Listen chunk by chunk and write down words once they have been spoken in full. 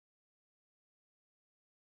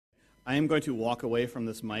I am going to walk away from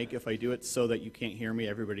this mic. If I do it so that you can't hear me,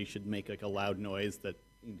 everybody should make like a loud noise that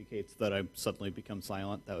indicates that I've suddenly become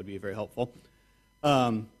silent. That would be very helpful.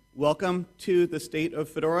 Welcome to the State of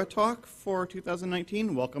Fedora talk for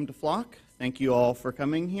 2019. Welcome to Flock. Thank you all for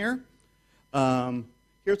coming here.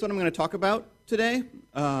 Here's what I'm going to talk about today.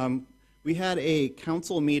 We had a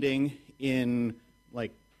council meeting in like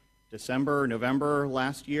December, November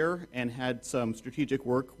last year and had some strategic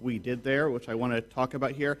work we did there, which I want to talk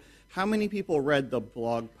about here. How many people read the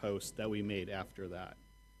blog post that we made after that?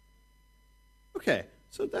 Okay,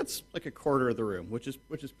 so that's like a quarter of the room, which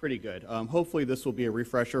is pretty good. Hopefully this will be a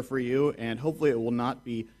refresher for you, and hopefully it will not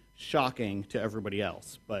be shocking to everybody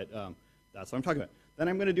else, but that's what I'm talking about. Then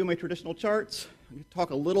I'm going to do my traditional charts. I'm going to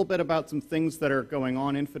talk a little bit about some things that are going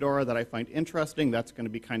on in Fedora that I find interesting. That's going to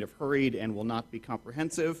be kind of hurried and will not be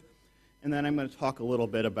comprehensive. And then I'm going to talk a little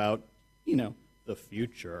bit about, you know, the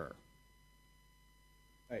future.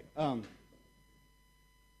 All right. How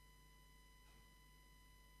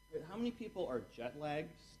many people are jet lagged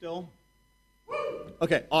still?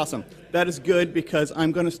 Okay, awesome. That is good because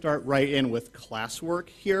I'm going to start right in with classwork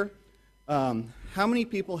here. How many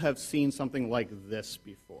people have seen something like this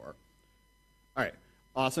before? All right,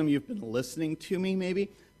 awesome. You've been listening to me, maybe.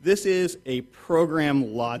 This is a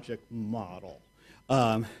program logic model,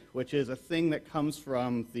 which is a thing that comes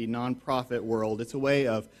from the nonprofit world. It's a way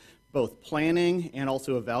of both planning and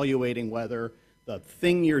also evaluating whether the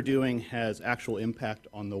thing you're doing has actual impact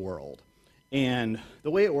on the world. And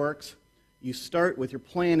the way it works, you start with your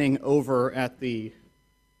planning over at the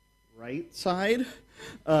right side,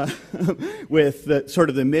 with the, sort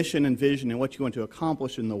of the mission and vision and what you want to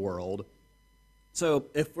accomplish in the world. So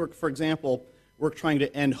if we're, for example, we're trying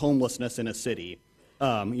to end homelessness in a city, you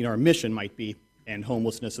know, our mission might be end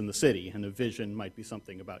homelessness in the city, and the vision might be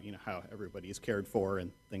something about, you know, how everybody is cared for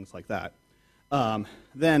and things like that.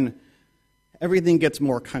 Then everything gets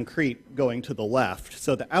more concrete going to the left.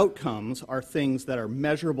 So the outcomes are things that are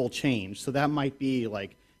measurable change. So that might be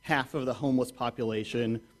like half of the homeless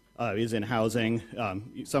population is in housing,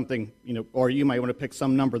 something, you know, or you might want to pick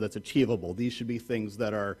some number that's achievable. These should be things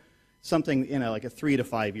that are something in like a 3 to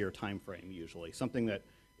 5 year time frame usually, something that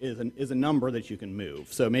is a number that you can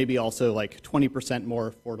move. So maybe also like 20%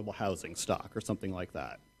 more affordable housing stock or something like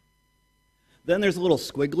that. Then there's a little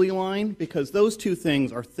squiggly line because those two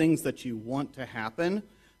things are things that you want to happen,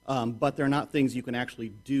 but they're not things you can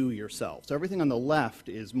actually do yourself. So everything on the left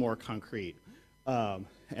is more concrete.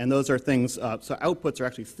 And those are things, so outputs are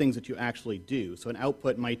actually things that you actually do. So an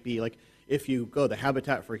output might be like, if you go the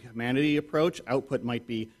Habitat for Humanity approach, output might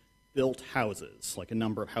be built houses, like a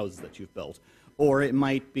number of houses that you've built. Or it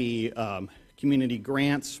might be community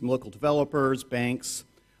grants from local developers, banks,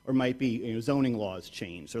 or it might be, you know, zoning laws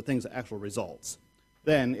change, so things, actual results.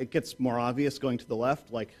 Then it gets more obvious going to the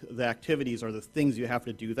left, like the activities are the things you have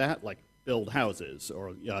to do that, like build houses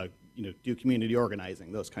or you know, do community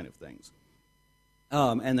organizing, those kind of things.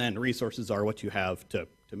 And then resources are what you have to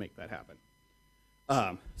make that happen.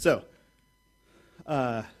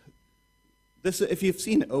 This, if you've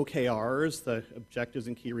seen OKRs, the objectives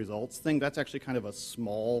and key results thing, that's actually kind of a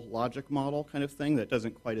small logic model kind of thing that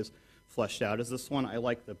doesn't quite as fleshed out as this one. I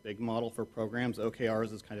like the big model for programs.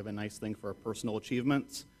 OKRs is kind of a nice thing for personal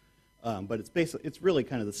achievements, but it's really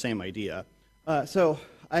kind of the same idea. So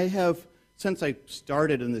I have, since I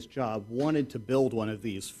started in this job, wanted to build one of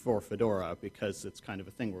these for Fedora because it's kind of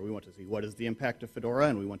a thing where we want to see what is the impact of Fedora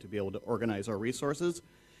and we want to be able to organize our resources.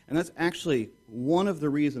 And that's actually one of the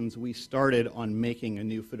reasons we started on making a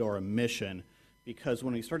new Fedora mission, because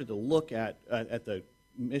when we started to look at the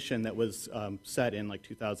mission that was set in like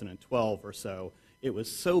 2012 or so, it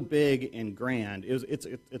was so big and grand.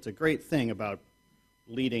 It's a great thing about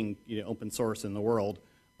leading, you know, open source in the world.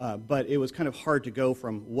 But it was kind of hard to go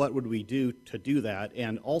from what would we do to do that,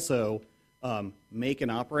 and also make an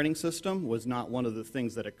operating system was not one of the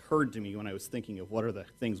things that occurred to me when I was thinking of what are the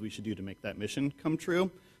things we should do to make that mission come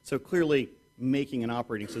true. So clearly making an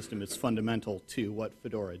operating system is fundamental to what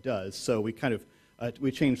Fedora does. So we kind of, we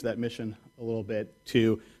changed that mission a little bit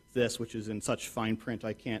to this, which is in such fine print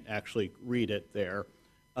I can't actually read it there.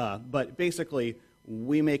 But basically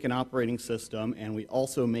we make an operating system and we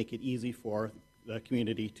also make it easy for the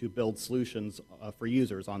community to build solutions for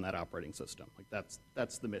users on that operating system. Like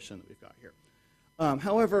that's the mission that we've got here.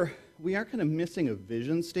 However, we are kind of missing a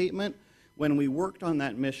vision statement. When we worked on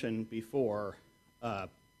that mission before,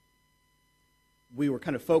 we were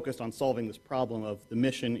kind of focused on solving this problem of the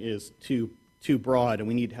mission is too broad and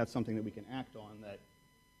we need to have something that we can act on that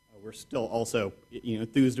we're still also, you know,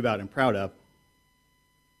 enthused about and proud of.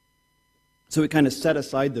 So we kind of set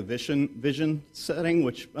aside the vision setting,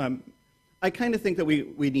 which I kind of think that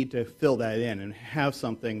we need to fill that in and have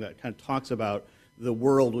something that kind of talks about the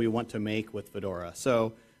world we want to make with Fedora.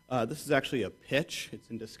 So this is actually a pitch. It's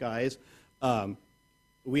in disguise.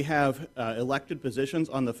 We have elected positions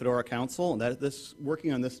on the Fedora Council, and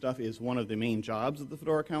working on this stuff is one of the main jobs of the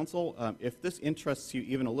Fedora Council. If this interests you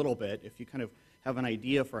even a little bit, if you kind of have an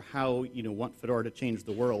idea for how you want Fedora to change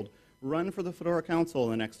the world, run for the Fedora Council in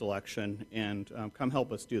the next election and come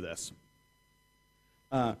help us do this.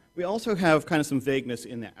 We also have kind of some vagueness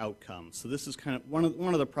in the outcomes. So this is kind of one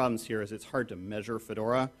of the problems here is it's hard to measure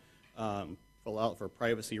Fedora for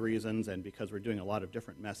privacy reasons and because we're doing a lot of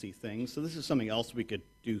different messy things. So this is something else we could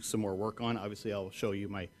do some more work on. Obviously, I'll show you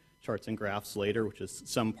my charts and graphs later, which is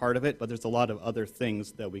some part of it, but there's a lot of other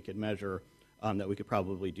things that we could measure that we could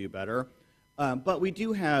probably do better. But we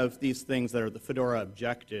do have these things that are the Fedora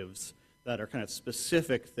objectives that are kind of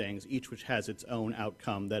specific things, each which has its own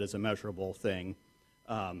outcome that is a measurable thing.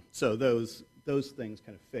 So those things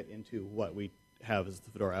kind of fit into what we have as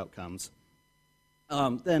the Fedora outcomes.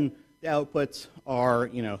 Then the outputs are,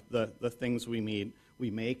 the things we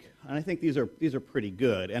make, and I think these are pretty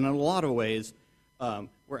good. And in a lot of ways,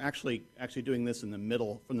 we're actually doing this in the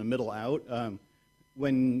middle, from the middle out.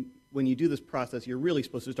 When you do this process, you're really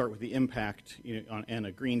supposed to start with the impact on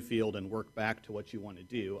a green field and work back to what you want to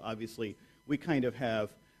do. Obviously, we kind of have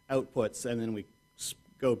outputs, and then we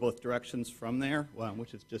go both directions from there,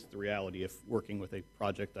 which is just the reality of working with a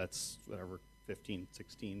project that's, whatever, 15,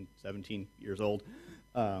 16, 17 years old.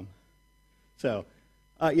 Yeah,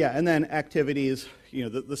 and then activities,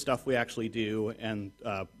 the stuff we actually do, and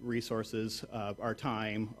resources, our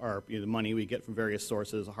time, the money we get from various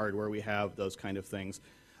sources, the hardware we have, those kind of things.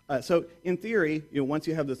 So in theory, once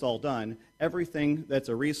you have this all done, everything that's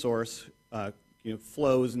a resource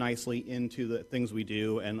flows nicely into the things we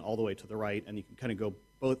do and all the way to the right, and you can kind of go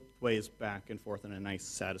both ways back and forth in a nice,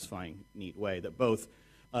 satisfying, neat way that both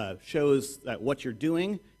shows that what you're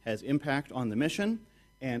doing has impact on the mission,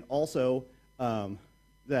 and also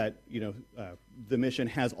that the mission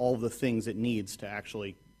has all the things it needs to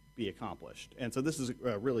actually be accomplished. And so this is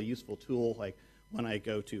a really useful tool, like when I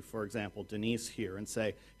go to, for example, Denise here and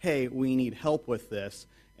say, hey, we need help with this,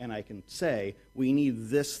 and I can say, we need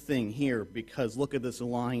this thing here because look at this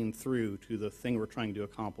line through to the thing we're trying to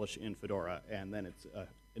accomplish in Fedora, and then it's a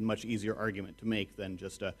much easier argument to make than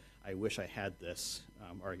just a, I wish I had this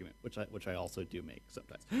argument, which I also do make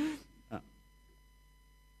sometimes.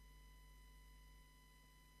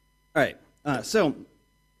 All right, so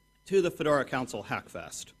to the Fedora Council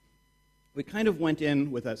Hackfest. We kind of went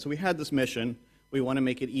in with that. So we had this mission. We want to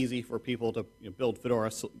make it easy for people to build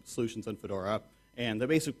Fedora solutions in Fedora. And the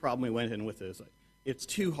basic problem we went in with is it's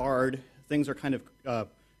too hard. Things are kind of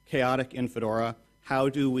chaotic in Fedora. How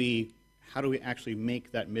do we actually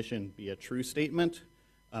make that mission be a true statement?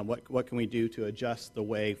 What can we do to adjust the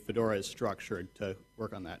way Fedora is structured to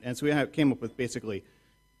work on that? And so we came up with basically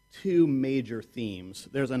two major themes.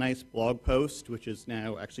 There's a nice blog post, which is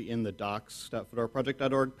now actually in the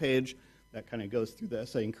docs.fedoraproject.org page that kind of goes through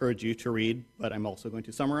this. I encourage you to read, but I'm also going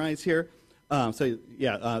to summarize here.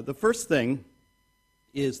 The first thing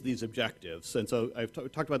is these objectives. And so I've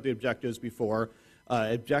talked about the objectives before.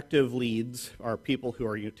 Objective leads are people who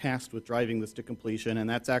are tasked with driving this to completion, and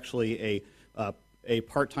that's actually a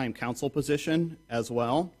part-time council position as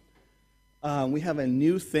well. We have a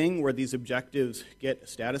new thing where these objectives get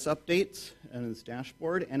status updates in this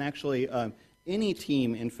dashboard, and actually any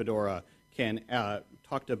team in Fedora can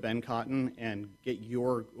talk to Ben Cotton and get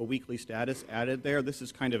your weekly status added there. This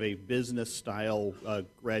is kind of a business-style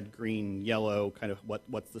red, green, yellow kind of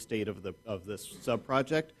what's the state of this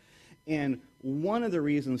sub-project. And one of the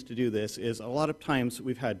reasons to do this is a lot of times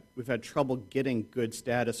we've had trouble getting good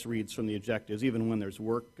status reads from the objectives, even when there's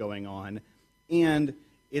work going on, and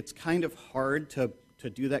it's kind of hard to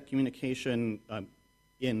do that communication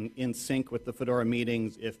in sync with the Fedora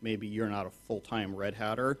meetings if maybe you're not a full-time Red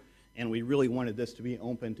Hatter. And we really wanted this to be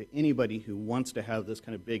open to anybody who wants to have this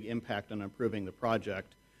kind of big impact on improving the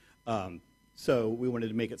project. So we wanted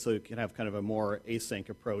to make it so you can have kind of a more async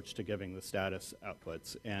approach to giving the status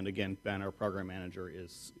outputs. And again, Ben, our program manager,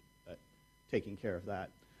 is taking care of that.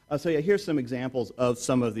 Here's some examples of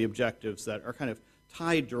some of the objectives that are kind of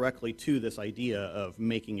tied directly to this idea of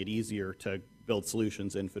making it easier to build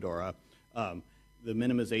solutions in Fedora. The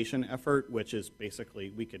minimization effort, which is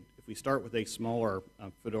basically if we start with a smaller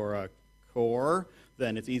Fedora core,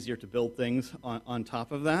 then it's easier to build things on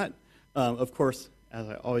top of that. Of course, as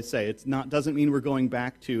I always say, doesn't mean we're going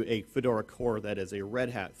back to a Fedora core that is a Red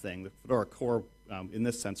Hat thing. The Fedora core in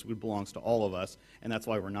this sense, it belongs to all of us, and that's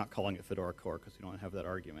why we're not calling it Fedora Core, because we don't have that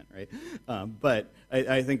argument, right? But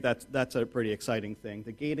I think that's a pretty exciting thing.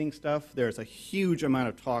 The gating stuff, there's a huge amount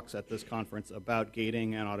of talks at this conference about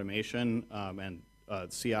gating and automation and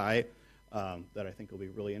CI that I think will be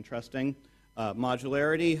really interesting.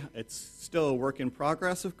 Modularity, it's still a work in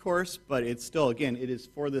progress, of course, but it's still, again, it is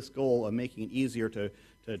for this goal of making it easier to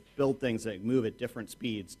build things that move at different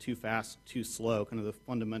speeds, too fast, too slow, kind of the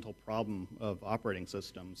fundamental problem of operating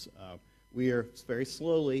systems. We are very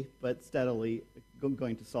slowly but steadily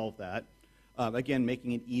going to solve that. Again,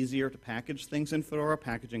 making it easier to package things in Fedora.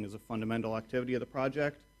 Packaging is a fundamental activity of the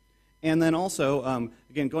project. And then also,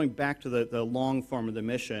 again, going back to the long form of the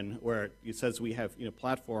mission, where it says we have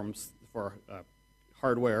platforms for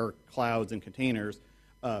hardware, clouds, and containers.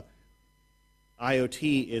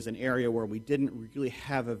 IoT is an area where we didn't really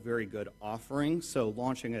have a very good offering, so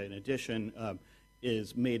launching an edition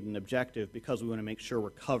is made an objective because we want to make sure we're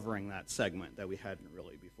covering that segment that we hadn't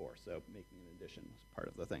really before, so making an edition was part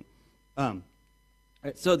of the thing.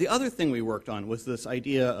 Right, so the other thing we worked on was this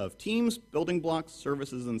idea of teams, building blocks,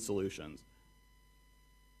 services, and solutions.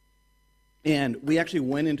 And we actually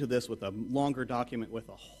went into this with a longer document with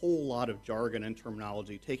a whole lot of jargon and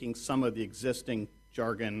terminology, taking some of the existing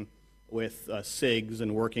jargon with SIGs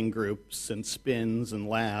and working groups and spins and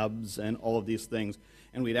labs and all of these things.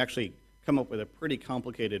 And we'd actually come up with a pretty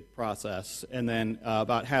complicated process. And then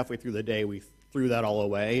about halfway through the day, we threw that all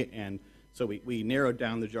away. And so we narrowed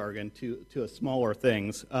down the jargon to smaller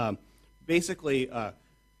things. Basically,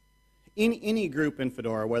 any group in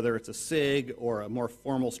Fedora, whether it's a SIG or a more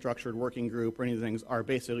formal structured working group or anything, are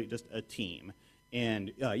basically just a team.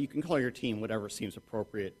 And you can call your team whatever seems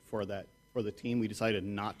appropriate for the team. We decided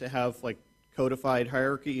not to have like codified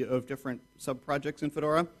hierarchy of different sub-projects in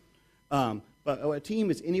Fedora. But a team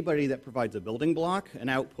is anybody that provides a building block, an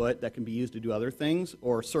output that can be used to do other things,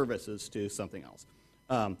 or services to something else.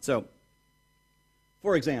 So,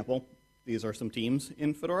 for example, these are some teams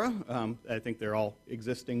in Fedora. I think they're all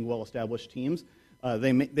existing, well-established teams.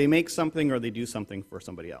 They make something or they do something for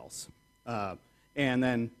somebody else. And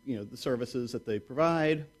then, the services that they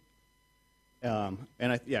provide. And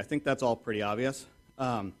I think that's all pretty obvious.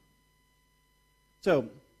 So,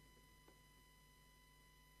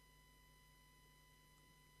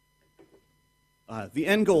 the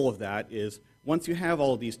end goal of that is once you have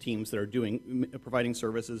all of these teams that are providing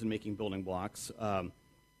services and making building blocks,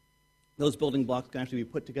 those building blocks can actually be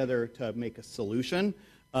put together to make a solution.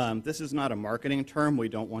 This is not a marketing term. We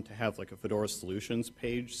don't want to have like a Fedora Solutions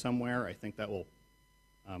page somewhere. I think that will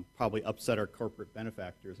probably upset our corporate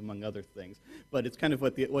benefactors, among other things. But it's kind of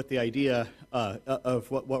what the idea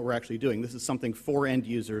of what we're actually doing. This is something for end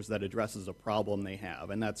users that addresses a problem they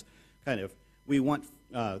have. And that's kind of, we want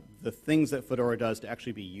the things that Fedora does to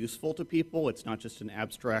actually be useful to people. It's not just an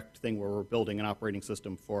abstract thing where we're building an operating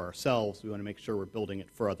system for ourselves. We want to make sure we're building it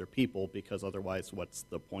for other people, because otherwise, what's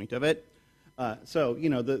the point of it? So,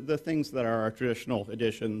 the things that are our traditional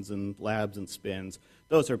editions and labs and spins,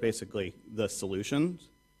 those are basically the solutions.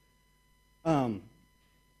 And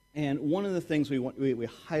one of the things we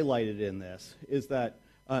highlighted in this is that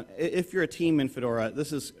if you're a team in Fedora,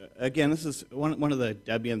 this is one of the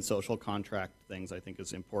Debian social contract things I think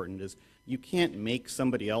is important, is you can't make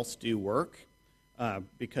somebody else do work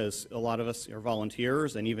because a lot of us are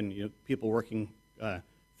volunteers, and even people working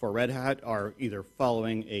for Red Hat are either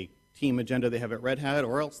following a team agenda they have at Red Hat,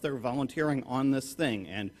 or else they're volunteering on this thing.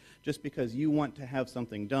 And just because you want to have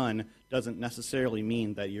something done doesn't necessarily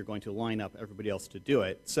mean that you're going to line up everybody else to do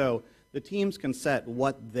it. So the teams can set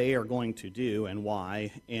what they are going to do and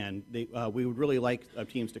why, and we would really like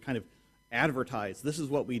teams to kind of advertise, this is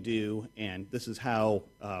what we do, and this is how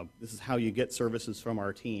you get services from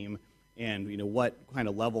our team, and what kind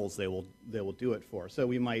of levels they will do it for. So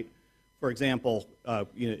we might, for example,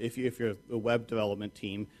 if you're a web development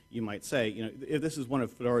team, you might say, if this is one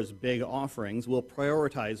of Fedora's big offerings, we'll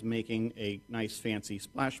prioritize making a nice fancy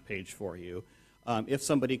splash page for you. If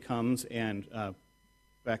somebody comes and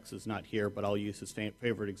Bex is not here, but I'll use his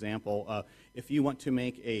favorite example. If you want to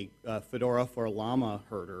make a Fedora for llama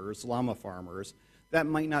herders, llama farmers, that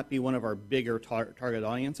might not be one of our bigger target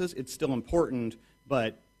audiences. It's still important,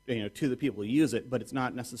 but to the people who use it, but it's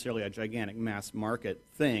not necessarily a gigantic mass market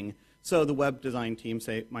thing. So the web design team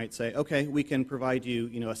might say, okay, we can provide you,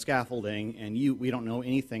 a scaffolding, and we don't know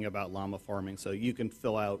anything about llama farming, so you can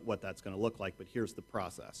fill out what that's going to look like, but here's the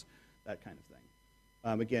process, that kind of thing.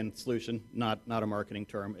 Again, solution, not a marketing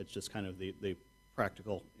term. It's just kind of the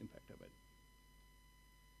practical impact of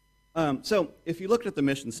it. So if you looked at the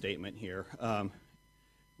mission statement here,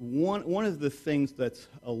 one of the things that's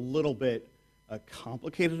a little bit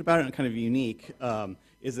complicated about it and kind of unique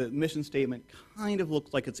is that mission statement kind of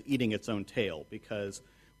looks like it's eating its own tail, because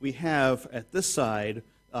we have at this side,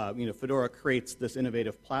 Fedora creates this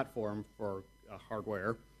innovative platform for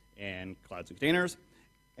hardware and clouds and containers,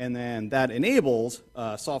 and then that enables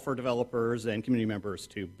software developers and community members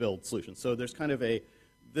to build solutions. So there's kind of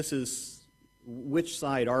this is, which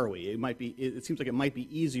side are we? It seems like it might be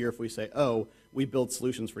easier if we say, oh, we build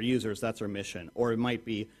solutions for users, that's our mission. Or it might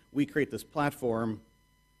be, we create this platform,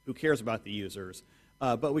 who cares about the users?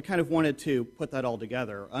 But we kind of wanted to put that all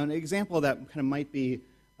together. An example of that kind of might be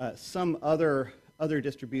some other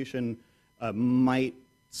distribution might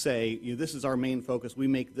say, this is our main focus, we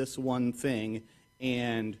make this one thing,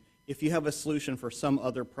 and if you have a solution for some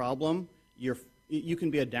other problem, you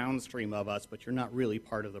can be a downstream of us, but you're not really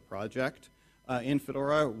part of the project. In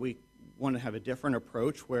Fedora, we want to have a different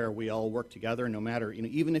approach where we all work together, no matter,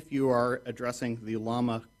 even if you are addressing the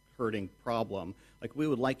llama herding problem, like we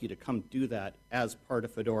would like you to come do that as part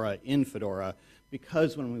of Fedora in Fedora,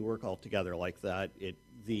 because when we work all together like that,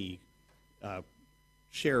 the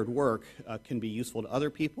shared work can be useful to other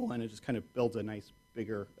people, and it just kind of builds a nice,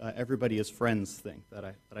 bigger, everybody is friends thing that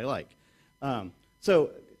I like.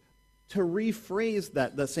 So to rephrase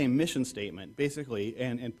that same mission statement, basically,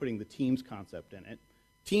 and putting the teams concept in it,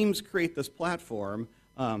 teams create this platform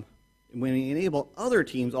when we enable other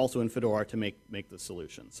teams also in Fedora to make the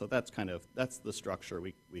solution. So that's the structure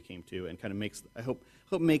we came to, and kind of I hope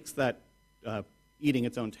makes that eating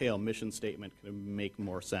its own tail mission statement kind of make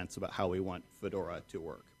more sense about how we want Fedora to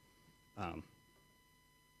work.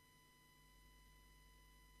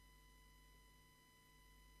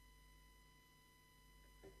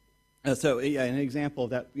 So yeah, an example of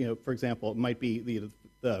that, for example, it might be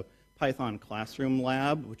the Python Classroom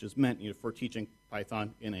Lab, which is meant for teaching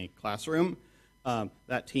Python in a classroom.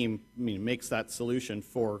 That team makes that solution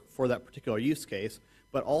for that particular use case,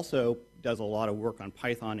 but also does a lot of work on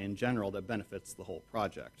Python in general that benefits the whole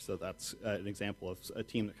project. So that's an example of a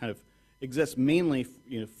team that kind of exists mainly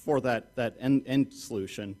for that end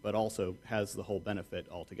solution, but also has the whole benefit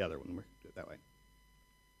all together when we do it that way.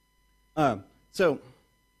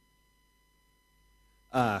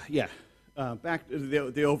 Back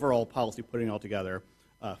to the overall policy, putting it all together.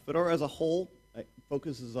 Fedora as a whole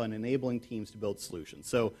focuses on enabling teams to build solutions.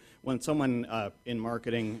 So when someone in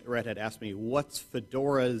marketing, Red Hat, asked me, what's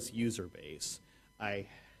Fedora's user base? I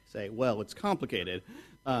say, well, it's complicated.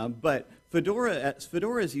 But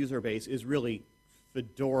Fedora's user base is really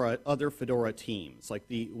other Fedora teams. Like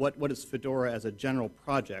what is Fedora as a general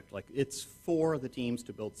project? Like it's for the teams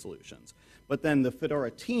to build solutions. But then the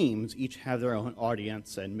Fedora teams each have their own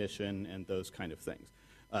audience and mission and those kind of things.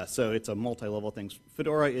 So it's a multi-level thing.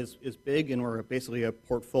 Fedora is big, and we're basically a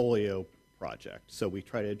portfolio project. So we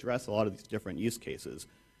try to address a lot of these different use cases.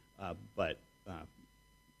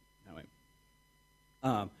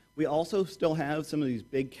 We also still have some of these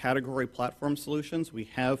big category platform solutions. We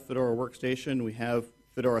have Fedora Workstation, we have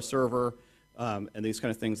Fedora Server, and these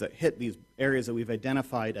kind of things that hit these areas that we've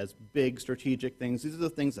identified as big strategic things. These are the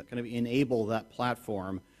things that kind of enable that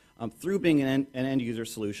platform through being an end-user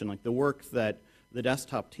solution, like the work that the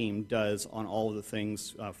desktop team does on all of the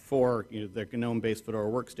things for their GNOME-based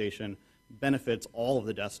Fedora Workstation benefits all of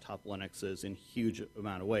the desktop Linuxes in huge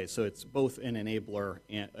amount of ways. So it's both an enabler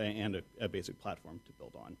and a basic platform to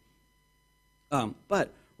build on.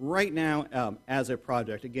 But right now, as a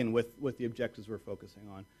project, again, with the objectives we're focusing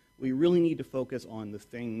on, we really need to focus on the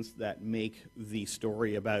things that make the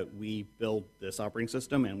story about we build this operating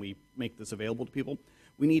system and we make this available to people.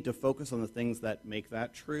 We need to focus on the things that make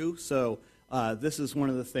that true. So this is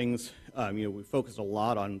one of the things, we focused a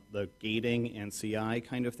lot on the gating and CI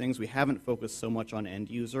kind of things. We haven't focused so much on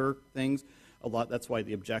end user things. That's why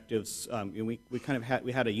the objectives, we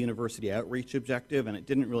had a university outreach objective, and it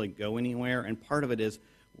didn't really go anywhere. And part of it is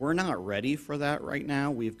we're not ready for that right now.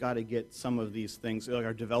 We've got to get some of these things, like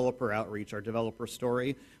our developer outreach, our developer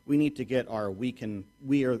story. We need to get our we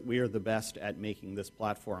are the best at making this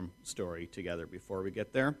platform story together before we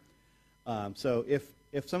get there. So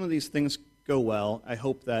if some of these things go well, I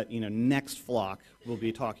hope that next Flock we'll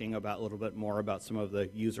be talking about a little bit more about some of the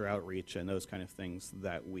user outreach and those kind of things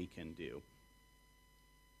that we can do.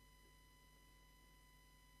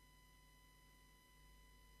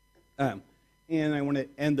 And I want to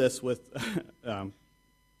end this with some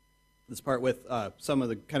of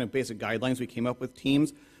the kind of basic guidelines we came up with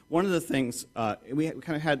teams. One of the things we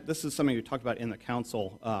kind of had, this is something we talked about in the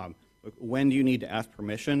council, when do you need to ask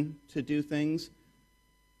permission to do things?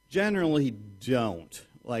 Generally don't.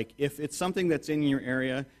 Like if it's something that's in your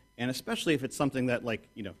area, and especially if it's something that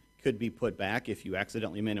could be put back if you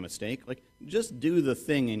accidentally made a mistake, just do the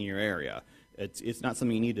thing in your area. It's not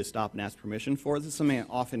something you need to stop and ask permission for. This is something I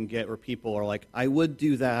often get where people are like, I would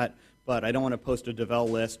do that, but I don't want to post a devel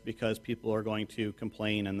list because people are going to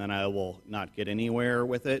complain and then I will not get anywhere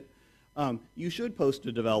with it. You should post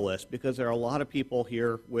a devel list because there are a lot of people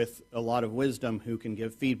here with a lot of wisdom who can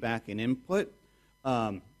give feedback and input.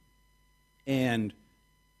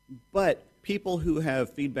 But people who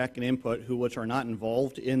have feedback and input which are not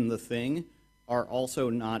involved in the thing are also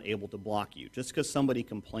not able to block you. Just because somebody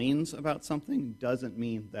complains about something doesn't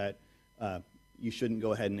mean that you shouldn't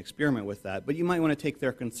go ahead and experiment with that. But you might want to take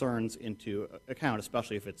their concerns into account,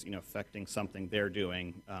 especially if it's affecting something they're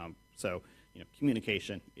doing. So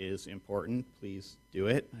communication is important. Please do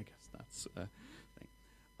it. I guess that's a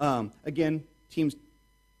thing. Again, teams.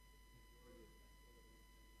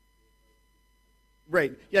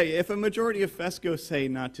 Right. Yeah, if a majority of FESCO say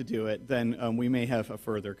not to do it, then we may have a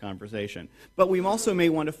further conversation. But we also may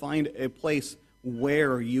want to find a place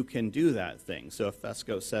where you can do that thing. So if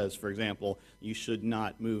FESCO says, for example, you should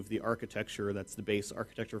not move the architecture, that's the base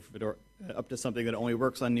architecture for Fedora, up to something that only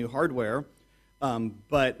works on new hardware,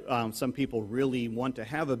 but some people really want to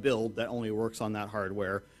have a build that only works on that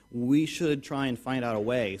hardware, we should try and find out a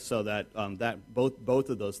way so that, both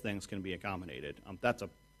of those things can be accommodated. That's a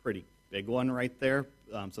pretty big one right there.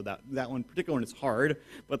 So that one, particular one is hard,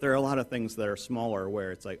 but there are a lot of things that are smaller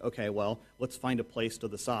where it's like, okay, well, let's find a place to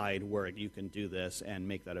the side where you can do this and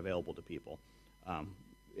make that available to people.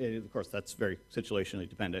 Of course, that's very situationally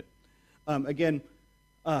dependent. Again,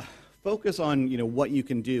 focus on what you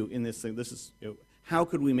can do in this thing. This is how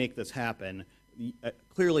could we make this happen?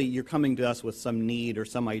 Clearly, you're coming to us with some need or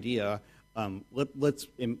some idea. Let's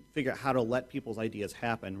figure out how to let people's ideas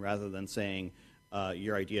happen rather than saying,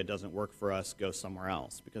 your idea doesn't work for us, go somewhere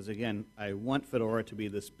else. Because again, I want Fedora to be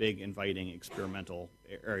this big, inviting, experimental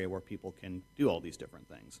area where people can do all these different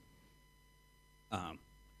things.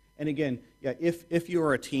 And again, yeah, if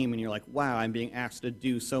you're a team and you're like, wow, I'm being asked to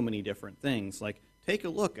do so many different things, like take a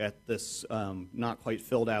look at this not quite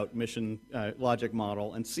filled out mission logic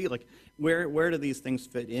model and see like where do these things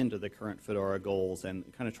fit into the current Fedora goals and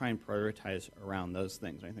kind of try and prioritize around those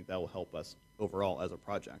things. And I think that will help us overall as a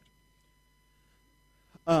project.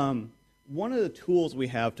 One of the tools we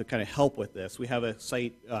have to kind of help with this, we have a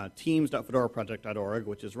site, teams.fedoraproject.org,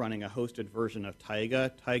 which is running a hosted version of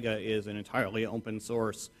Taiga. Taiga is an entirely open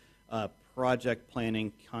source project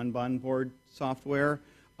planning Kanban board software.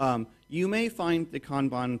 You may find the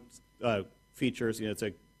Kanban features, it's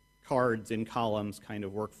a cards in columns kind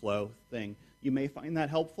of workflow thing. You may find that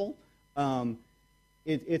helpful.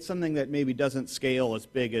 It's something that maybe doesn't scale as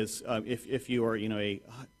big as if you are a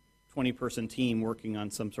 20-person team working on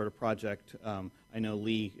some sort of project. I know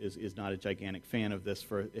Lee is not a gigantic fan of this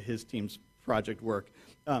for his team's project work.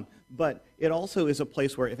 But it also is a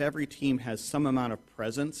place where if every team has some amount of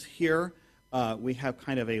presence here, we have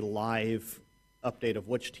kind of a live update of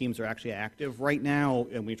which teams are actually active. Right now,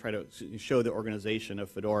 and we try to show the organization of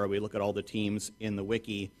Fedora, we look at all the teams in the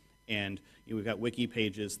wiki, and we've got wiki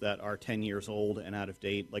pages that are 10 years old and out of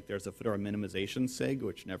date. Like there's a Fedora minimization SIG,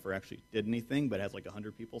 which never actually did anything, but has like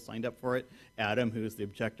 100 people signed up for it. Adam, who's the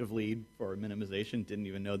objective lead for minimization, didn't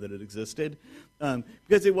even know that it existed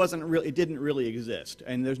because it didn't really exist.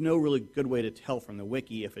 And there's no really good way to tell from the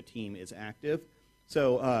wiki if a team is active.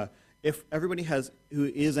 So if everybody who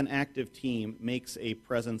is an active team makes a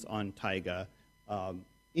presence on Taiga,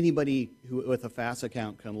 anybody with a FAS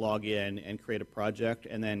account can log in and create a project,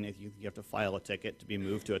 and then if you have to file a ticket to be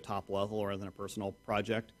moved to a top level rather than a personal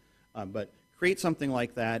project. But create something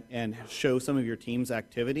like that and show some of your team's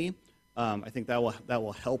activity. I think that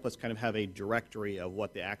will help us kind of have a directory of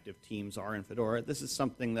what the active teams are in Fedora. This is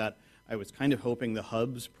something that I was kind of hoping the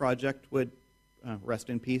Hubs project would, rest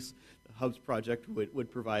in peace, the Hubs project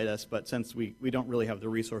would provide us, but since we don't really have the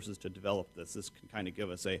resources to develop this can kind of give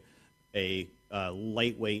us a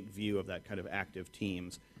lightweight view of that kind of active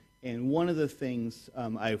teams. And one of the things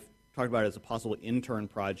I've talked about as a possible intern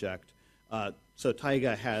project, so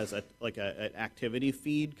Taiga has an activity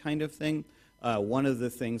feed kind of thing. One of the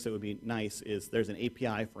things that would be nice is there's an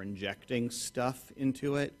API for injecting stuff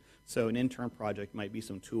into it. So an intern project might be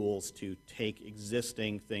some tools to take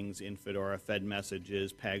existing things in Fedora, Fed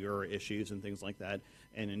messages, Pagure issues, and things like that,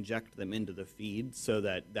 and inject them into the feed so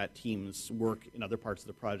that team's work in other parts of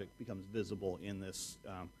the project becomes visible in this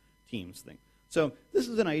teams thing. So this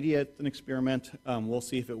is an idea, it's an experiment. We'll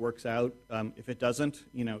see if it works out. If it doesn't,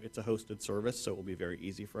 it's a hosted service, so it will be very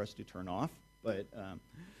easy for us to turn off. But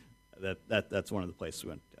that's one of the places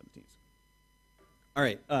we want to have the teams. All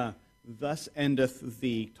right. Thus endeth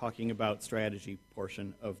the talking about strategy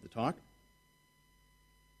portion of the talk.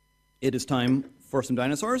 It is time for some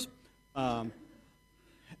dinosaurs.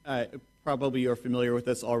 Probably you're familiar with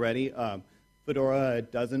this already. Fedora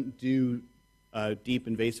doesn't do deep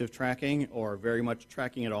invasive tracking or very much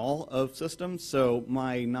tracking at all of systems, so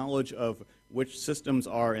my knowledge of which systems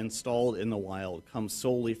are installed in the wild comes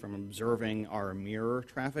solely from observing our mirror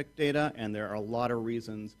traffic data, and there are a lot of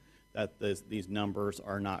reasons that these numbers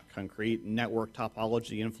are not concrete. Network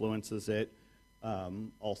topology influences it,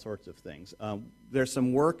 all sorts of things. There's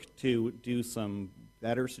some work to do some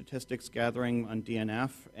better statistics gathering on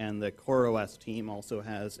DNF, and the CoreOS team also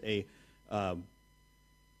has a kind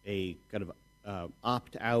of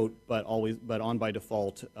opt-out, but on by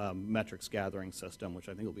default metrics gathering system, which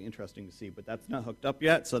I think will be interesting to see. But that's not hooked up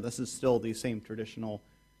yet, so this is still the same traditional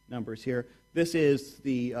numbers here. This is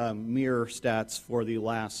the mirror stats for the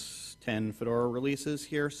last 10 Fedora releases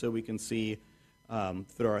here, so we can see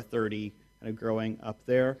Fedora 30 kind of growing up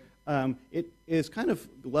there. It is kind of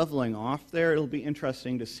leveling off there. It'll be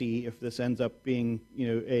interesting to see if this ends up being,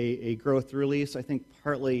 a growth release. I think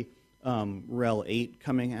partly RHEL 8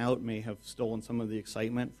 coming out may have stolen some of the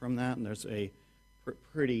excitement from that, and there's a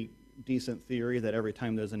pretty decent theory that every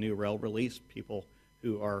time there's a new RHEL release, people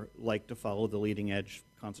who like to follow the leading edge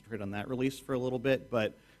concentrate on that release for a little bit,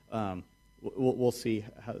 but we'll see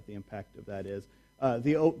how the impact of that is.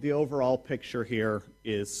 The overall picture here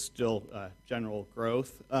is still general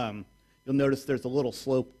growth. You'll notice there's a little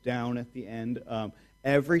slope down at the end.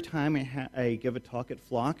 Every time I give a talk at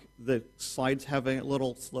Flock, the slides have a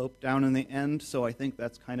little slope down in the end, so I think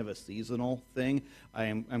that's kind of a seasonal thing.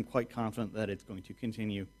 I'm quite confident that it's going to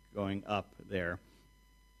continue going up there.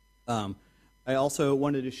 I also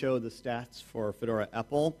wanted to show the stats for Fedora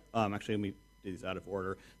EPEL. Actually, let me do these out of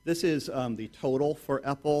order. This is the total for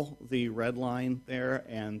EPEL, the red line there,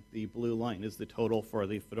 and the blue line is the total for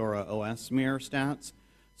the Fedora OS mirror stats.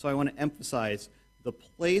 So I want to emphasize the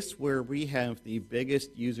place where we have the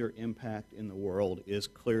biggest user impact in the world is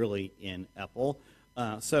clearly in EPEL.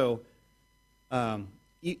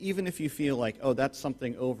 Even if you feel like, oh, that's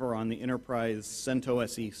something over on the enterprise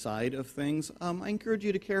CentOS side of things, I encourage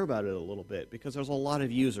you to care about it a little bit because there's a lot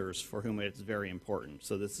of users for whom it's very important.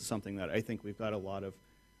 So this is something that I think we've got a lot of,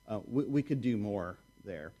 we could do more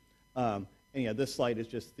there. And yeah, this slide is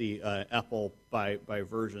just the EPEL by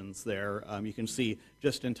versions there. You can see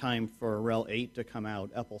just in time for RHEL 8 to come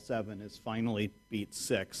out, EPEL 7 has finally beat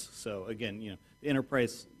 6. So again, the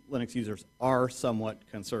enterprise Linux users are somewhat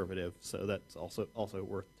conservative, so that's also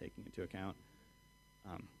worth taking into account.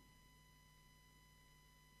 All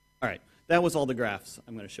right, that was all the graphs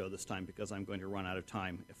I'm going to show this time because I'm going to run out of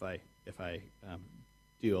time if I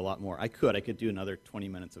do a lot more. I could do another 20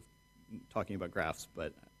 minutes of talking about graphs,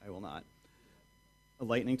 but I will not. A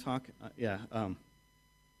lightning talk? Yeah. All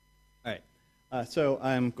right. So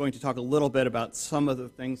I'm going to talk a little bit about some of the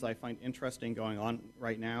things I find interesting going on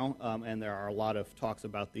right now, and there are a lot of talks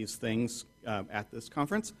about these things at this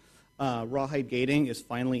conference. Rawhide gating is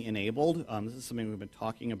finally enabled. This is something we've been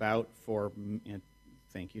talking about for,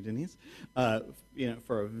 thank you, Denise,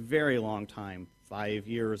 for a very long time, 5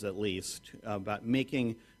 years at least, about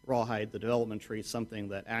making Rawhide, the development tree, something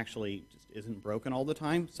that actually just isn't broken all the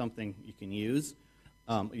time, something you can use.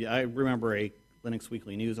 I remember a Linux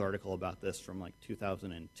Weekly News article about this from like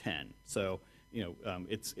 2010. So,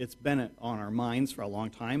 it's been on our minds for a long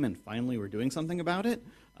time, and finally we're doing something about it.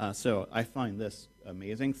 So I find this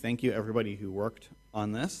amazing. Thank you, everybody who worked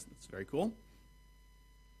on this. It's very cool.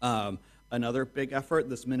 Another big effort,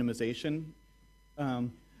 this minimization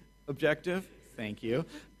objective. Thank you.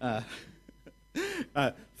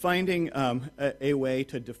 Finding a way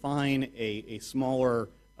to define a smaller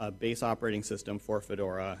base operating system for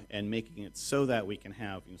Fedora and making it so that we can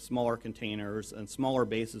have smaller containers and smaller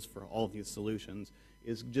bases for all of these solutions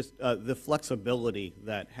is just the flexibility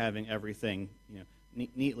that having everything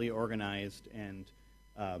neatly organized and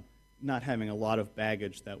not having a lot of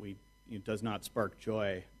baggage that does not spark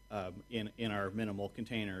joy in our minimal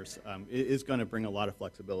containers is going to bring a lot of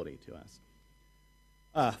flexibility to us.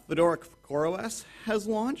 Fedora CoreOS has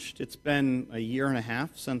launched. It's been a year and a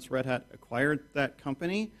half since Red Hat acquired that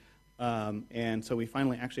company. And so we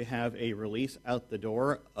finally actually have a release out the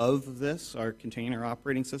door of this, our container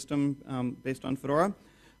operating system based on Fedora.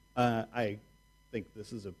 I think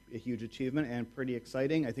this is a huge achievement and pretty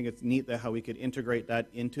exciting. I think it's neat that how we could integrate that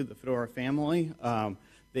into the Fedora family.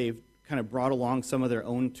 They've kind of brought along some of their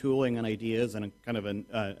own tooling and ideas and kind of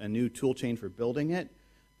a new tool chain for building it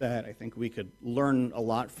that I think we could learn a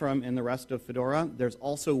lot from in the rest of Fedora. There's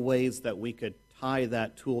also ways that we could tie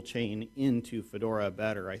that tool chain into Fedora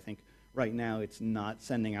better. I think right now it's not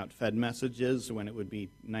sending out Fed messages when it would be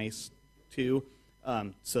nice to,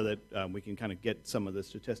 so that we can kind of get some of the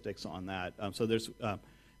statistics on that. So there's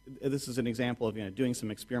this is an example of doing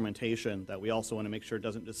some experimentation that we also want to make sure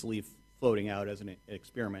doesn't just leave floating out as an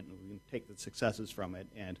experiment. We can take the successes from it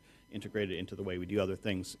and integrate it into the way we do other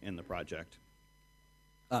things in the project.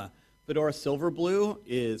 Fedora Silverblue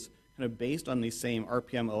is kind of based on these same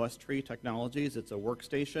RPM OS tree technologies. It's a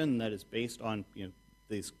workstation that is based on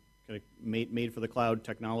these kind of made for the cloud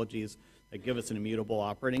technologies that give us an immutable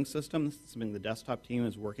operating system. This is something the desktop team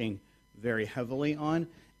is working very heavily on.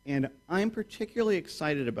 And I'm particularly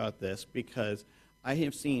excited about this because I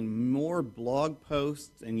have seen more blog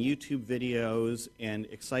posts and YouTube videos and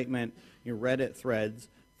excitement, Reddit threads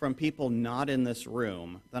from people not in this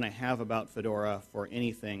room than I have about Fedora for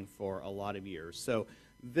anything for a lot of years. So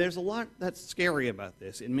there's a lot that's scary about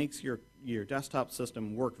this. It makes your desktop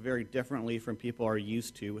system work very differently from people are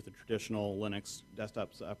used to with a traditional Linux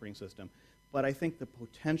desktop operating system. But I think the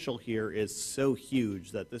potential here is so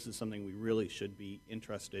huge that this is something we really should be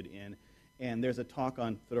interested in. And there's a talk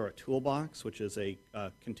on Fedora Toolbox, which is a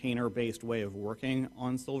container-based way of working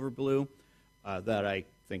on Silverblue that I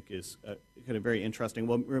think is kind of very interesting.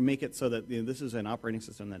 We'll make it so that this is an operating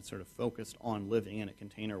system that's sort of focused on living in a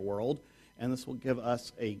container world. And this will give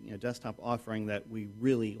us a desktop offering that we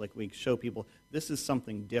really, we show people, this is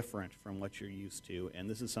something different from what you're used to. And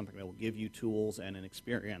this is something that will give you tools and an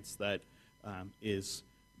experience that is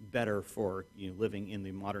better for living in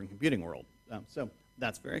the modern computing world. So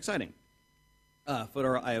that's very exciting.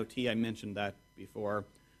 Fedora IoT, I mentioned that before.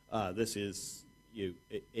 This is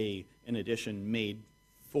an addition made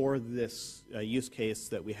for this use case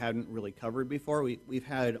that we hadn't really covered before. We've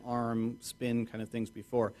had ARM spin kind of things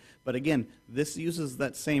before. But again, this uses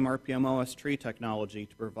that same RPM OS tree technology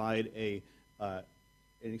to provide an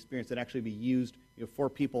experience that actually be used for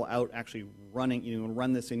people out actually running,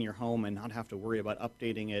 run this in your home and not have to worry about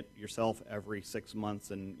updating it yourself every 6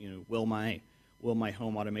 months and, will my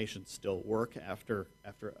home automation still work after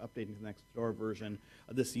updating to the next Fedora version?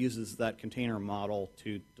 This uses that container model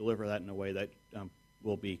to deliver that in a way that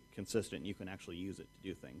will be consistent. You can actually use it to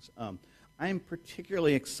do things. I'm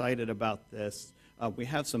particularly excited about this. We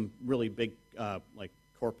have some really big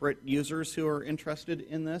corporate users who are interested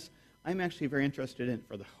in this. I'm actually very interested in it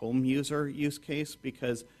for the home user use case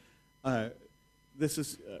because this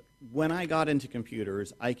is, when I got into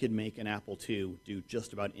computers, I could make an Apple II do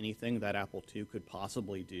just about anything that Apple II could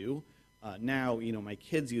possibly do. Now, my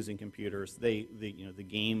kids using computers, the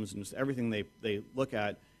games and just everything they look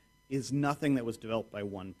at is nothing that was developed by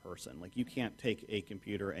one person. Like, you can't take a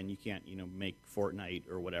computer and you can't, make Fortnite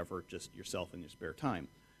or whatever just yourself in your spare time.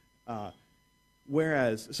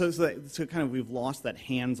 Whereas, so kind of we've lost that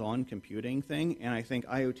hands-on computing thing, and I think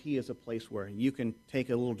IoT is a place where you can take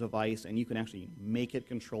a little device and you can actually make it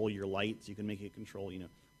control your lights, you can make it control,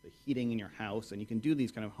 the heating in your house, and you can do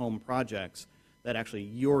these kind of home projects that actually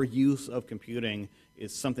your use of computing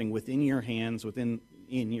is something within your hands, in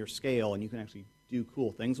your scale, and you can actually do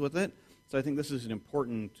cool things with it. So I think this is an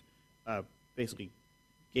important, basically,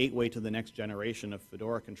 gateway to the next generation of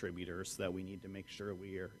Fedora contributors that we need to make sure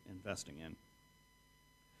we are investing in.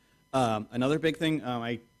 Another big thing,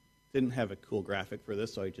 I didn't have a cool graphic for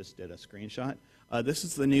this, so I just did a screenshot. This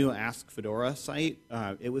is the new Ask Fedora site.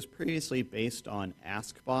 It was previously based on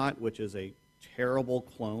AskBot, which is a terrible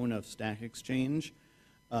clone of Stack Exchange.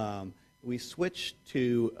 We switched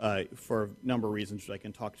to, for a number of reasons, which I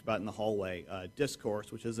can talk about in the hallway, Discourse,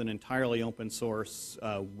 which is an entirely open source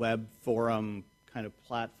web forum kind of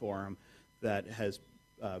platform that has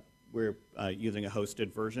we're using a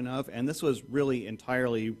hosted version of. And this was really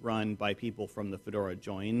entirely run by people from the Fedora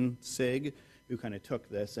Join SIG who kind of took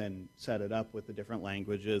this and set it up with the different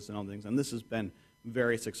languages and all things. And this has been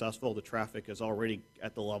very successful. The traffic is already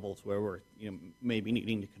at the levels where we're maybe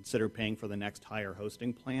needing to consider paying for the next higher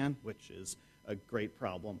hosting plan, which is a great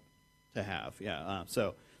problem to have. Yeah.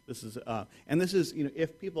 So this is, and this is,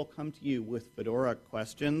 if people come to you with Fedora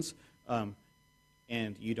questions,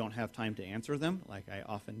 and you don't have time to answer them, like I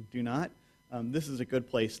often do not, this is a good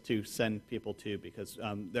place to send people to because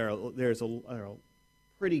there's a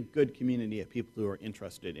pretty good community of people who are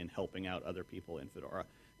interested in helping out other people in Fedora.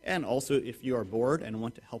 And also, if you are bored and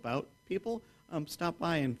want to help out people, stop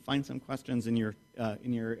by and find some questions in your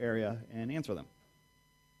area and answer them.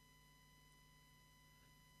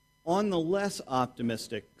 On the less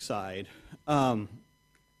optimistic side,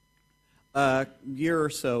 a year or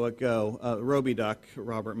so ago, RobyDuck,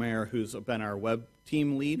 Robert Mayer, who's been our web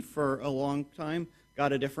team lead for a long time,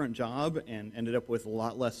 got a different job and ended up with a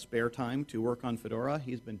lot less spare time to work on Fedora.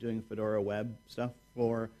 He's been doing Fedora web stuff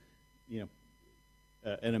for,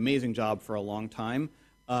 an amazing job for a long time.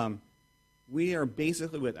 We are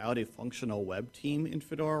basically without a functional web team in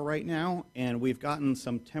Fedora right now, and we've gotten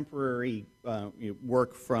some temporary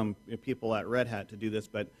work from people at Red Hat to do this,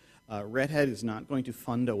 but Red Hat is not going to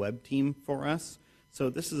fund a web team for us. So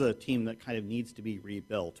this is a team that kind of needs to be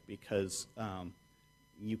rebuilt because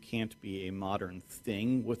you can't be a modern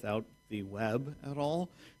thing without the web at all.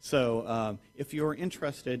 So if you're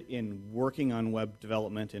interested in working on web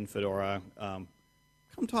development in Fedora,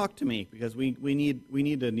 come talk to me because we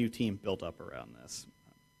need a new team built up around this.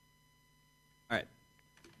 All right,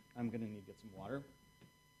 I'm going to need to get some water.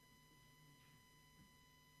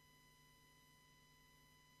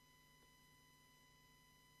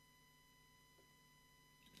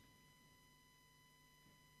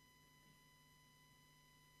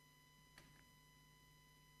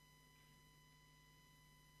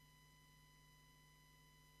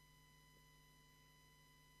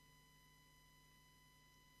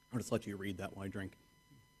 I'll just let you read that while I drink.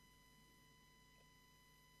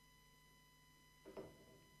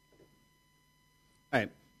 All right,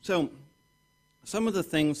 so some of the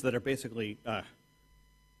things that are basically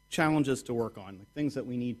challenges to work on, like things that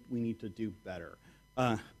we need to do better.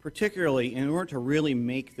 Particularly in order to really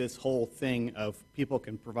make this whole thing of people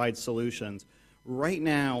can provide solutions, right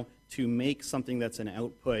now to make something that's an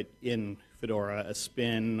output in Fedora, a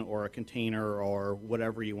spin or a container or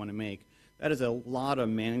whatever you want to make, that is a lot of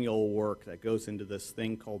manual work that goes into this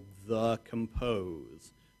thing called the compose.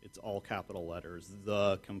 It's all capital letters,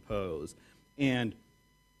 the compose. And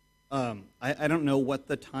I don't know what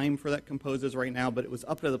the time for that compose is right now, but it was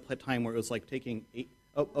up to the time where it was like taking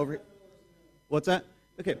over. What's that?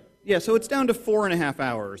 Okay, yeah, so it's down to 4.5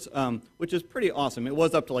 hours, which is pretty awesome. It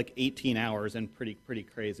was up to like 18 hours and pretty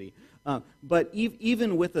crazy. But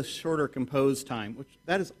even with a shorter compose time, which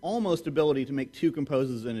that is almost ability to make 2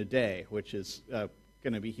 composes in a day, which is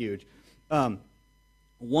going to be huge.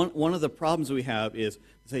 One of the problems we have is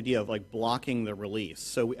this idea of like blocking the release.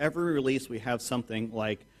 So every release we have something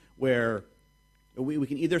like where we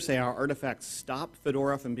can either say our artifacts stop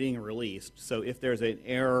Fedora from being released. So if there's an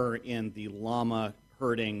error in the llama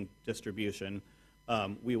herding distribution,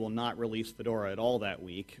 we will not release Fedora at all that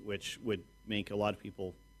week, which would make a lot of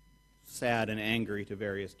people sad and angry to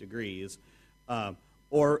various degrees.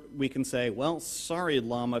 Or we can say, well, sorry,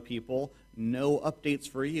 llama people, no updates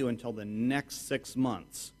for you until the next 6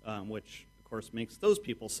 months, which, of course, makes those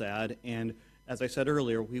people sad. And as I said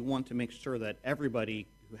earlier, we want to make sure that everybody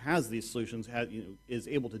who has these solutions is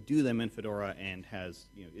able to do them in Fedora and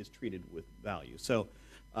is treated with value. So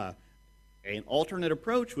an alternate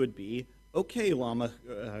approach would be, okay, llama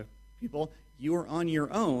people, you are on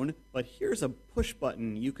your own, but here's a push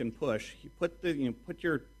button you can push. You put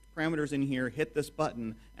your parameters in here, hit this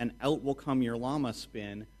button, and out will come your llama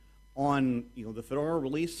spin on the Fedora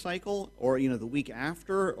release cycle, or the week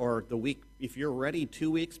after, or the week if you're ready 2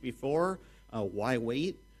 weeks before. Why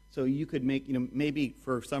wait? So you could make maybe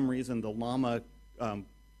for some reason the llama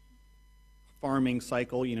farming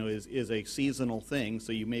cycle is a seasonal thing.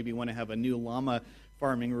 So you maybe want to have a new llama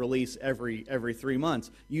farming release every 3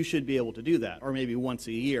 months. You should be able to do that, or maybe once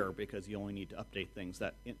a year because you only need to update things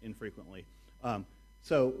that infrequently.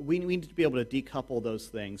 So we need to be able to decouple those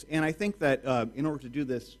things. And I think that in order to do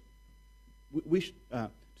this,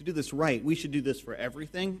 to do this right, we should do this for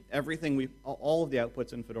everything. All of the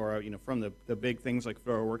outputs in Fedora, from the big things like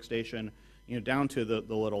Fedora Workstation, down to the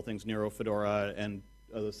little things, Nero Fedora and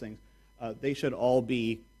those things, they should all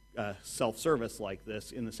be self-service like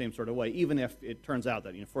this in the same sort of way, even if it turns out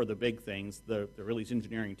that for the big things, the release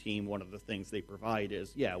engineering team, one of the things they provide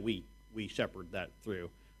is, yeah, we shepherd that through.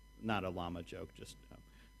 Not a llama joke, just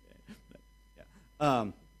yeah.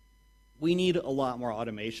 We need a lot more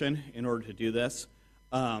automation in order to do this.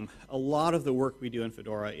 A lot of the work we do in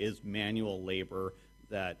Fedora is manual labor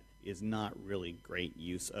that is not really great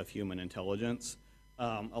use of human intelligence.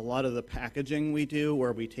 A lot of the packaging we do,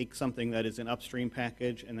 where we take something that is an upstream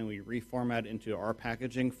package and then we reformat into our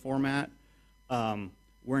packaging format,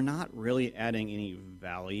 we're not really adding any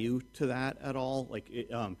value to that at all. Like,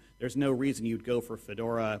 there's no reason you'd go for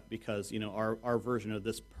Fedora because our version of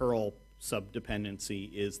this Perl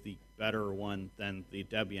subdependency is the better one than the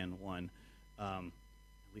Debian one. At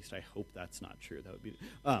least I hope that's not true. That would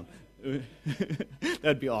be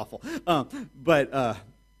that'd be awful. But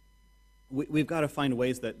we've got to find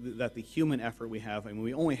ways that the human effort we have, I mean,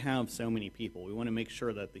 we only have so many people. We want to make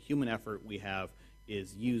sure that the human effort we have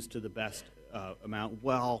is used to the best amount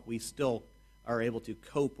while we still are able to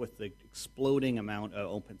cope with the exploding amount of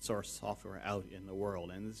open source software out in the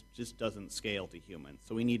world. And this just doesn't scale to humans.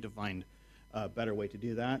 So we need to find a better way to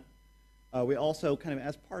do that. We also, kind of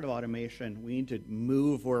as part of automation, we need to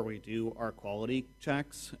move where we do our quality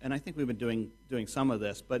checks. And I think we've been doing some of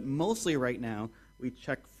this, but mostly right now, we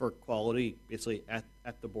check for quality basically at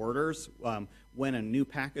the borders. When a new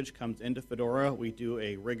package comes into Fedora, we do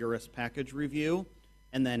a rigorous package review.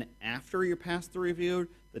 And then after you pass the review,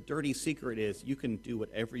 the dirty secret is you can do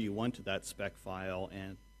whatever you want to that spec file,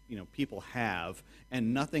 and people have,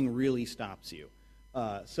 and nothing really stops you.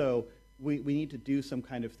 So we need to do some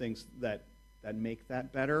kind of things that make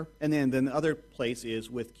that better. And then the other place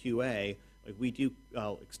is with QA. Like we do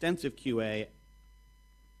extensive QA.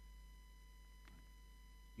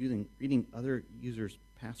 Reading other users'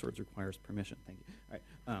 passwords requires permission. Thank you.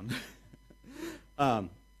 All right.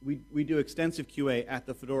 We do extensive QA at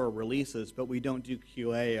the Fedora releases, but we don't do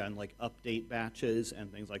QA on like update batches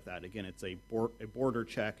and things like that. Again, it's a border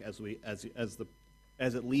check as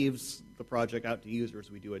it leaves the project out to users.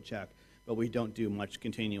 We do a check, but we don't do much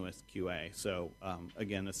continuous QA. So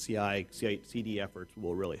again, the CI/CD efforts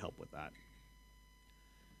will really help with that.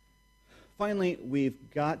 Finally,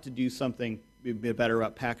 we've got to do something better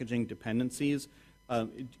about packaging dependencies.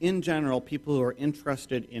 In general, people who are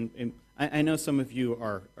interested in I know some of you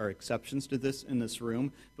are exceptions to this in this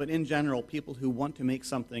room, but in general, people who want to make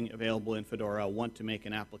something available in Fedora want to make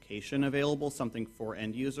an application available, something for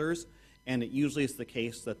end users, and it usually is the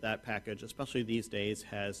case that that package, especially these days,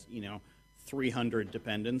 has 300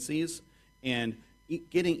 dependencies, and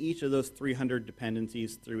getting each of those 300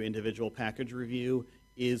 dependencies through individual package review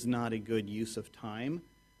is not a good use of time.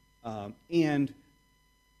 And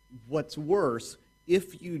what's worse,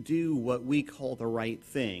 if you do what we call the right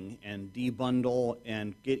thing and debundle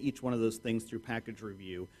and get each one of those things through package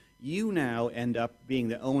review, you now end up being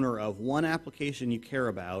the owner of one application you care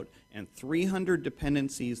about and 300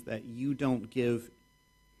 dependencies that you don't give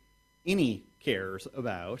any cares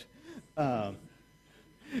about. But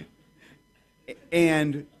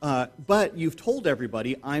you've told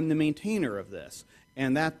everybody, I'm the maintainer of this.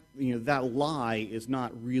 And that lie is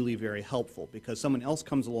not really very helpful, because someone else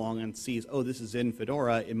comes along and sees, oh, this is in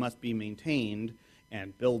Fedora, it must be maintained,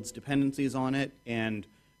 and builds dependencies on it, and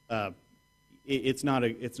it's not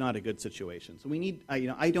a good situation. So we need,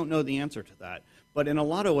 I don't know the answer to that, but in a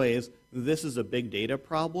lot of ways, this is a big data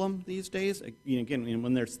problem these days. Again,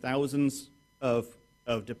 when there's thousands of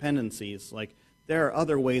dependencies, like there are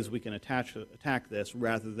other ways we can attack this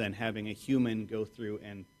rather than having a human go through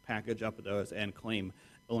and package up those and claim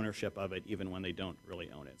ownership of it even when they don't really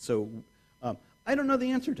own it. So I don't know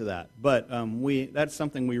the answer to that, but that's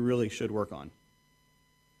something we really should work on.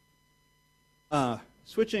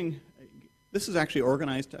 Switching, this is actually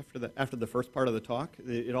organized after the first part of the talk.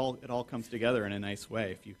 It all comes together in a nice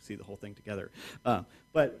way if you see the whole thing together.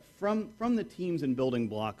 But from the teams and building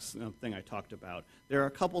blocks thing I talked about, there are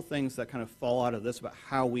a couple things that kind of fall out of this about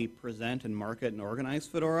how we present and market and organize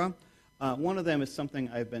Fedora. One of them is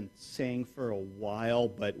something I've been saying for a while,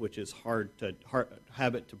 but which is hard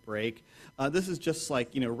habit to break. This is just like,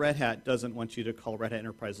 Red Hat doesn't want you to call Red Hat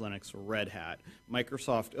Enterprise Linux Red Hat.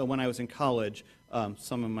 Microsoft, when I was in college,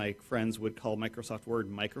 some of my friends would call Microsoft Word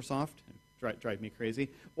Microsoft. Drive me crazy.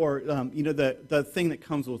 Or, the thing that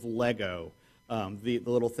comes with Lego. The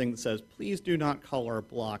little thing that says, please do not call our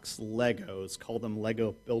blocks Legos, call them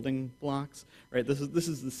Lego building blocks, right? This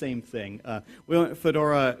is the same thing. We want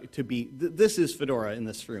Fedora to be, this is Fedora in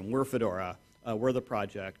this room. We're Fedora. We're the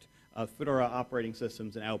project. Fedora operating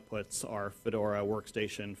systems and outputs are Fedora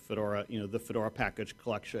Workstation, Fedora, the Fedora package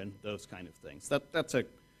collection, those kind of things.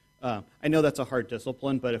 I know that's a hard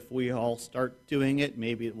discipline, but if we all start doing it,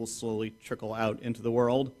 maybe it will slowly trickle out into the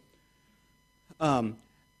world.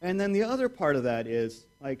 And then the other part of that is,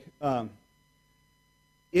 like,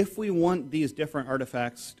 if we want these different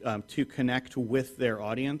artifacts to connect with their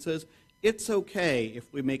audiences, it's okay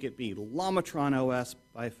if we make it be Lamatron OS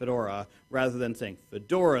by Fedora rather than saying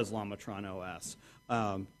Fedora's Lamatron OS.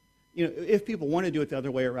 If people want to do it the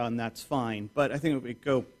other way around, that's fine. But I think if we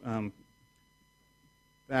go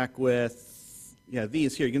back with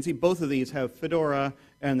these here, you can see both of these have Fedora,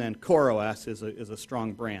 and then CoreOS is a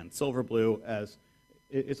strong brand. Silverblue as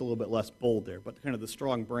it's a little bit less bold there, but kind of the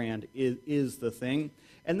strong brand is the thing.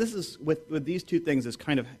 And this is, with these two things, is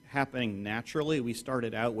kind of happening naturally. We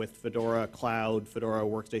started out with Fedora Cloud, Fedora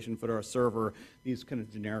Workstation, Fedora Server, these kind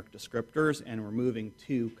of generic descriptors, and we're moving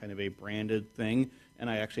to kind of a branded thing. And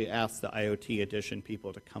I actually asked the IoT edition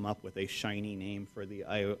people to come up with a shiny name for the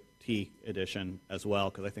IoT edition as well,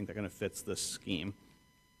 because I think that kind of fits this scheme.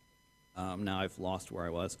 Now I've lost where I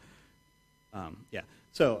was.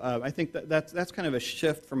 So I think that's kind of a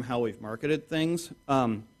shift from how we've marketed things.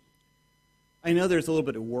 I know there's a little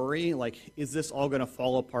bit of worry, like, is this all going to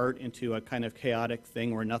fall apart into a kind of chaotic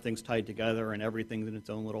thing where nothing's tied together and everything's in its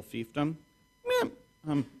own little fiefdom?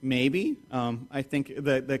 Maybe. I think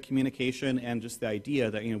the communication and just the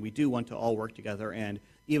idea that we do want to all work together, and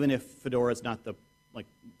even if Fedora is not the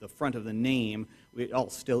front of the name, it all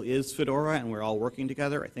still is Fedora, and we're all working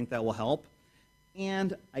together. I think that will help.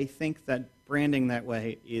 And I think that branding that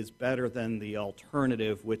way is better than the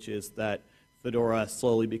alternative, which is that Fedora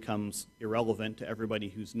slowly becomes irrelevant to everybody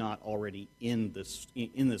who's not already in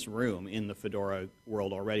this room, in the Fedora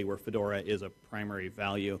world already, where Fedora is a primary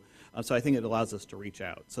value. So I think it allows us to reach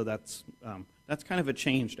out. So that's kind of a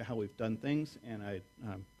change to how we've done things, and I'd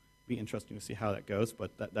be interesting to see how that goes,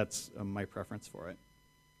 but that's my preference for it.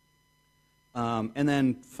 And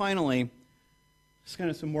then finally, just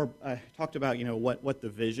kind of some more, I talked about what the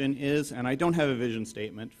vision is, and I don't have a vision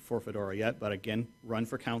statement for Fedora yet, but again, run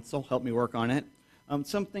for council, help me work on it.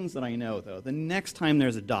 Some things that I know, though, the next time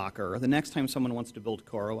there's a Docker, or the next time someone wants to build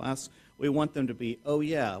CoreOS, we want them to be, oh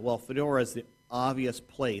yeah, well, Fedora is the obvious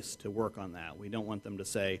place to work on that. We don't want them to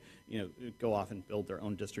say, go off and build their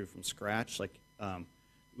own distro from scratch. Like,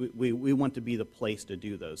 we want to be the place to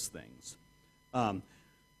do those things.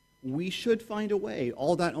 We should find a way.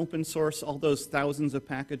 All that open source, all those thousands of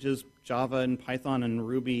packages, Java and Python and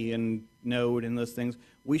Ruby and Node and those things,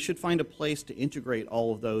 we should find a place to integrate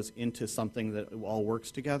all of those into something that all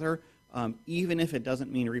works together, even if it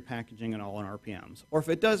doesn't mean repackaging it all in RPMs. Or if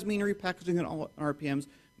it does mean repackaging it all in RPMs,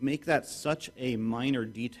 make that such a minor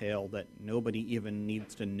detail that nobody even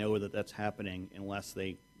needs to know that that's happening unless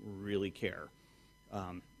they really care.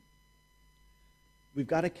 We've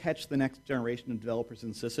got to catch the next generation of developers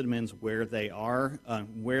and sysadmins where they are.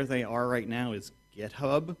 Where they are right now is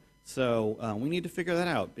GitHub. So we need to figure that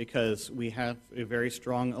out because we have a very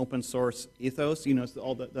strong open source ethos.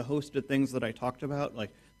 All the hosted things that I talked about,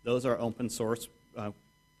 like those are open source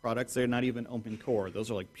products. They're not even open core. Those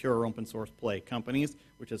are like pure open source play companies,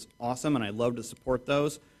 which is awesome, and I love to support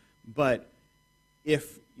those. But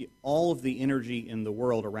if all of the energy in the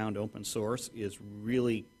world around open source is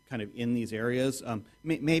really kind of in these areas.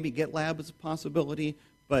 Maybe GitLab is a possibility,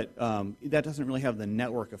 but that doesn't really have the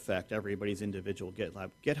network effect, everybody's individual GitLab.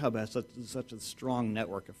 GitHub has such a strong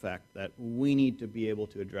network effect that we need to be able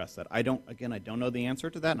to address that. I don't know the answer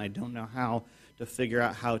to that, and I don't know how to figure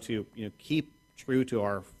out how to keep true to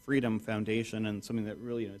our freedom foundation and something that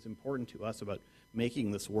really is important to us about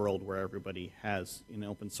making this world where everybody has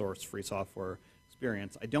open source free software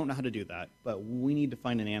experience. I don't know how to do that, but we need to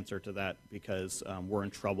find an answer to that because we're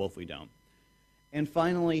in trouble if we don't. And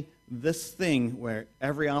finally, this thing where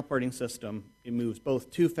every operating system, it moves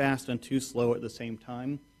both too fast and too slow at the same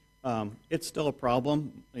time, it's still a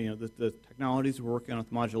problem. The technologies we're working on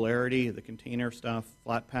with modularity, the container stuff,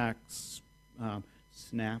 Flatpaks,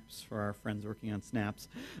 snaps for our friends working on snaps.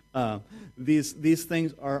 These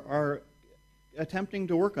things are attempting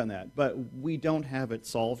to work on that, but we don't have it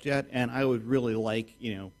solved yet. And I would really like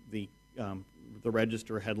the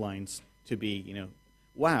register headlines to be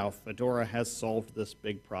wow, Fedora has solved this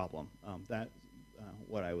big problem. That's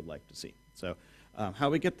what I would like to see. So how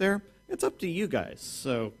we get there, it's up to you guys.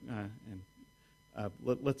 So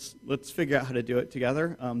let's figure out how to do it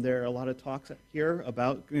together. There are a lot of talks here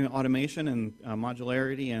about automation and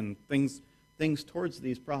modularity and things towards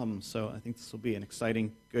these problems. So I think this will be an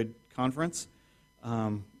exciting, good conference.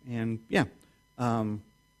 And yeah,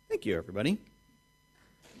 thank you, everybody.